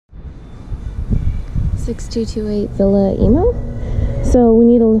6228 Villa Emo. So we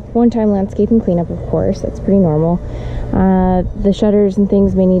need a one-time landscaping cleanup, of course. That's pretty normal. The shutters and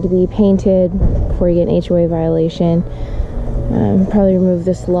things may need to be painted before you get an HOA violation. Probably remove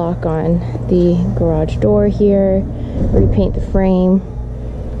this lock on the garage door here, repaint the frame.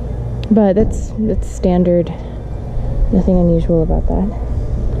 But that's standard. Nothing unusual about that.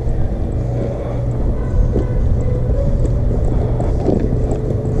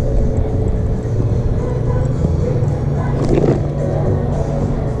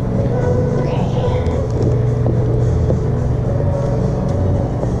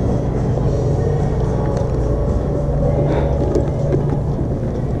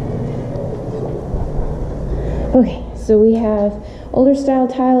 Okay, so we have older style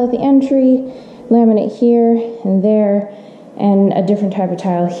tile at the entry, laminate here and there, and a different type of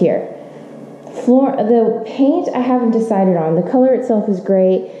tile here. The paint I haven't decided on. The color itself is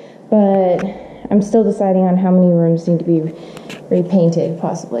great, but I'm still deciding on how many rooms need to be repainted,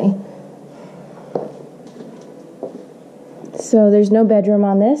 possibly. So there's no bedroom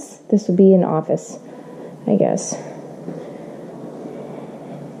on this. This would be an office, I guess.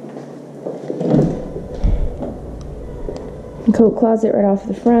 Coat closet right off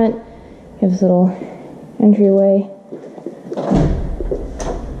the front. You have this little entryway.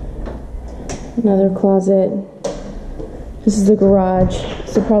 Another closet. This is the garage,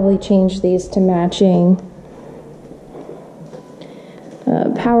 so probably change these to matching.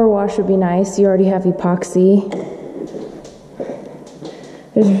 Power wash would be nice. You already have epoxy.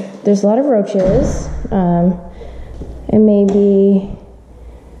 There's a lot of roaches. And maybe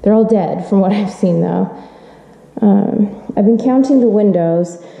they're all dead from what I've seen though. I've been counting the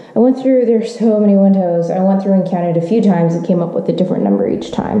windows. I went through, there's so many windows. I went through and counted a few times and came up with a different number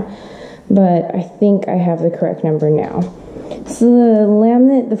each time. But I think I have the correct number now. So the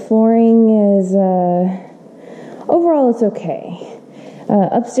laminate, the flooring is, overall it's okay.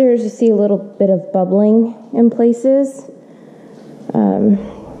 Upstairs you see a little bit of bubbling in places.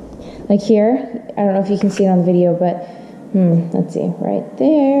 Like here, I don't know if you can see it on the video, but let's see, right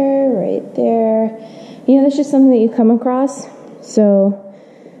there. You know, that's just something that you come across, so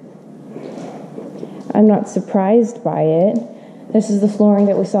I'm not surprised by it. This is the flooring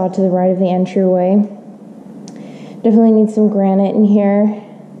that we saw to the right of the entryway. Definitely need some granite in here.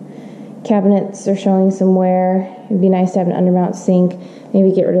 Cabinets are showing some wear. It'd be nice to have an undermount sink.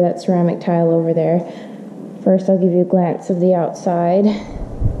 Maybe get rid of that ceramic tile over there. First, I'll give you a glance of the outside.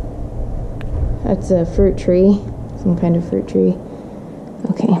 That's a fruit tree, some kind of fruit tree.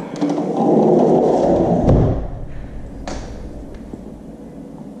 Okay.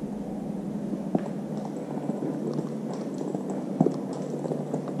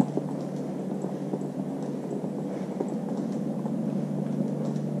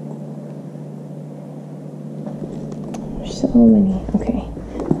 So many, okay.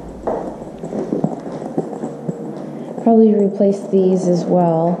 Probably replace these as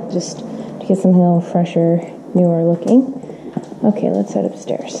well, just to get something a little fresher, newer looking. Okay, let's head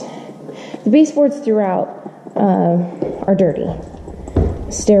upstairs. The baseboards throughout are dirty.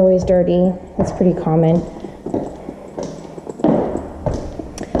 The stairway's dirty, that's pretty common.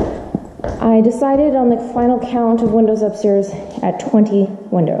 I decided on the final count of windows upstairs at 20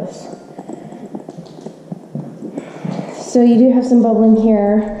 windows. So you do have some bubbling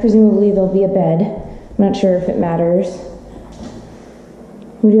here. Presumably there'll be a bed. I'm not sure if it matters.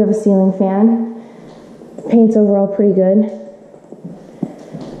 We do have a ceiling fan. Paint's overall pretty good.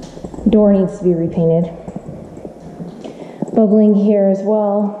 Door needs to be repainted. Bubbling here as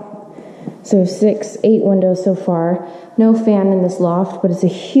well. So 6, 8 windows so far. No fan in this loft, but it's a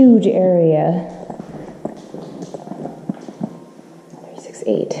huge area. 3, 6,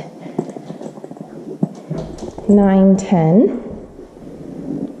 8. 9, 10.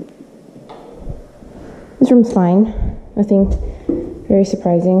 This room's fine. Nothing very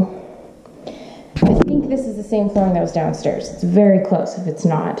surprising. I think this is the same flooring that was downstairs. It's very close if it's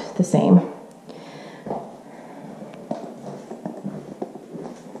not the same.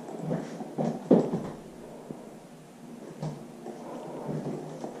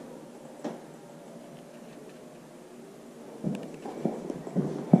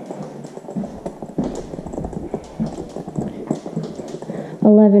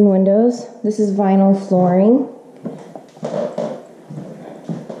 Eleven windows. This is vinyl flooring.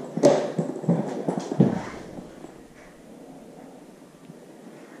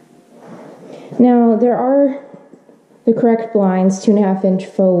 Now there are the correct blinds, 2.5-inch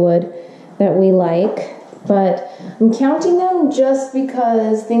faux wood that we like, but I'm counting them just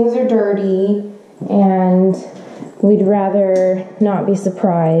because things are dirty and we'd rather not be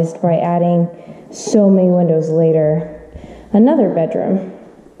surprised by adding so many windows later. Another bedroom.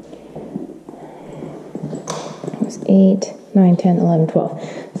 It was 8, 9, 10, 11, 12.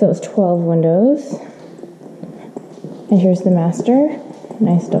 So it was 12 windows. And here's the master.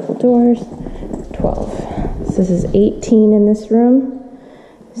 Nice double doors. 12. So this is 18 in this room.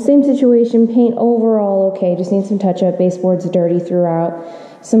 Same situation, paint overall okay, just needs some touch up. Baseboard's dirty throughout.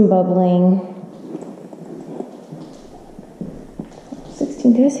 Some bubbling.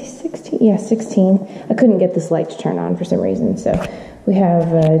 16, did I say 16? Yeah, 16. I couldn't get this light to turn on for some reason, so we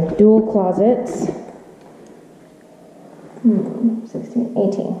have dual closets. 16,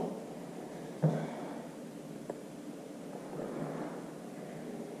 18.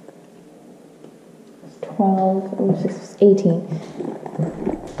 12, 18,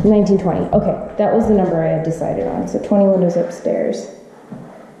 19, 20. Okay, that was the number I had decided on. So 20 windows upstairs.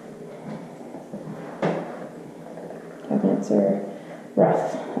 Cabinets are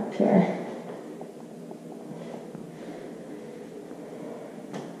rough up here.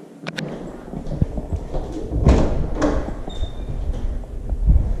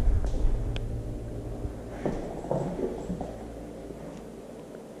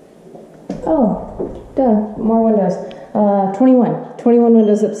 Oh, duh, more windows. 21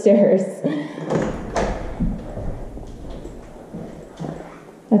 windows upstairs.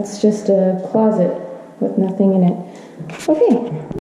 That's just a closet with nothing in it. Okay.